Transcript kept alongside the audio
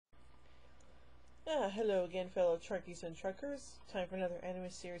Hello again, fellow Trekkies and Trekkers. Time for another anime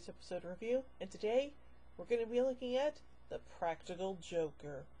series episode review, and today we're going to be looking at The Practical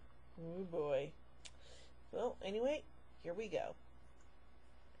Joker. Oh boy. Well, anyway, here we go.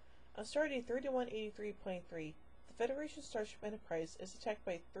 On Stardate 3183.3, the Federation Starship Enterprise is attacked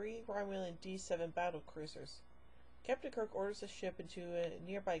by 3 Romulan D-7 battle cruisers. Captain Kirk orders the ship into a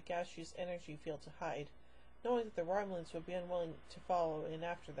nearby gaseous energy field to hide, knowing that the Romulans would be unwilling to follow in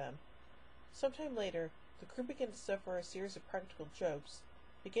after them. Sometime later, the crew began to suffer a series of practical jokes,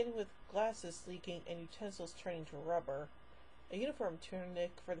 beginning with glasses leaking and utensils turning to rubber, a uniform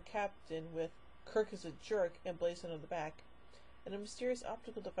tunic for the captain with "Kirk is a jerk" emblazoned on the back, and a mysterious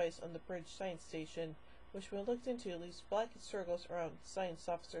optical device on the bridge science station, which when looked into leaves black circles around Science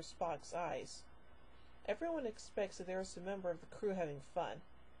Officer Spock's eyes. Everyone expects that there is a member of the crew having fun.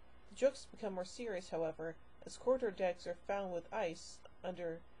 The jokes become more serious, however, as corridor decks are found with ice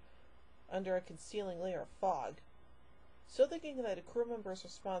under a concealing layer of fog. Still thinking that a crew member is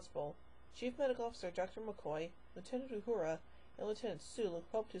responsible, Chief Medical Officer Dr. McCoy, Lieutenant Uhura, and Lieutenant Sulu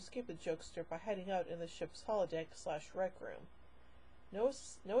hope to escape the jokester by hiding out in the ship's holodeck/rec room.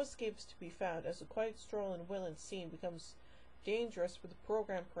 No escapes to be found as the quiet stroll in Weyland's scene becomes dangerous, with the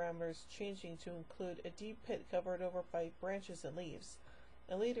program parameters changing to include a deep pit covered over by branches and leaves,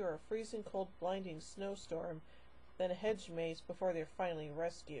 and later a freezing cold blinding snowstorm, then a hedge maze before they are finally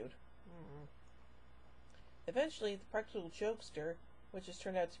rescued. Eventually, the practical jokester, which has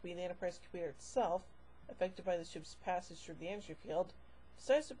turned out to be the Enterprise computer itself, affected by the ship's passage through the energy field,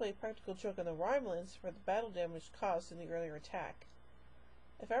 decides to play a practical joke on the Romulans for the battle damage caused in the earlier attack.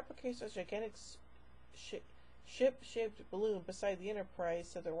 It fabricates a gigantic ship-shaped balloon beside the Enterprise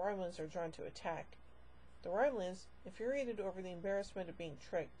so the Romulans are drawn to attack. The Romulans, infuriated over the embarrassment of being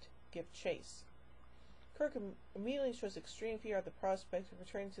tricked, give chase. Kirk immediately shows extreme fear at the prospect of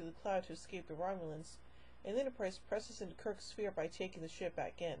returning to the cloud to escape the Romulans, and the Enterprise presses into Kirk's fear by taking the ship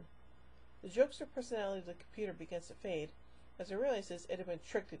back in. The jokester personality of the computer begins to fade, as it realizes it had been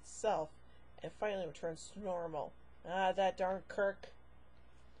tricked itself, and finally returns to normal. That darn Kirk!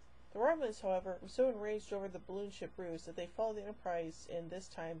 The Romulans, however, were so enraged over the balloon ship ruse that they follow the Enterprise in this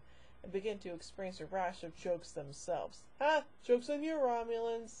time and begin to experience a rash of jokes themselves. Joke's on you,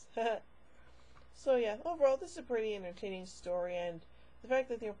 Romulans! So yeah, overall, this is a pretty entertaining story, and the fact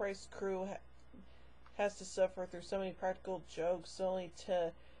that the Enterprise crew has to suffer through so many practical jokes only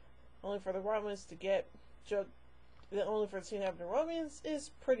for the Romulans to get only for the scene to happen to Romulans is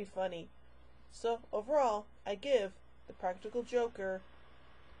pretty funny. So overall, I give The Practical Joker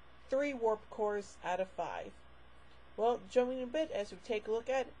 3 warp cores out of 5. Well, jumping in a bit as we take a look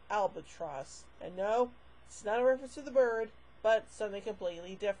at Albatross. And no, it's not a reference to the bird, but something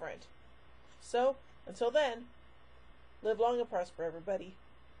completely different. So, until then, live long and prosper, everybody.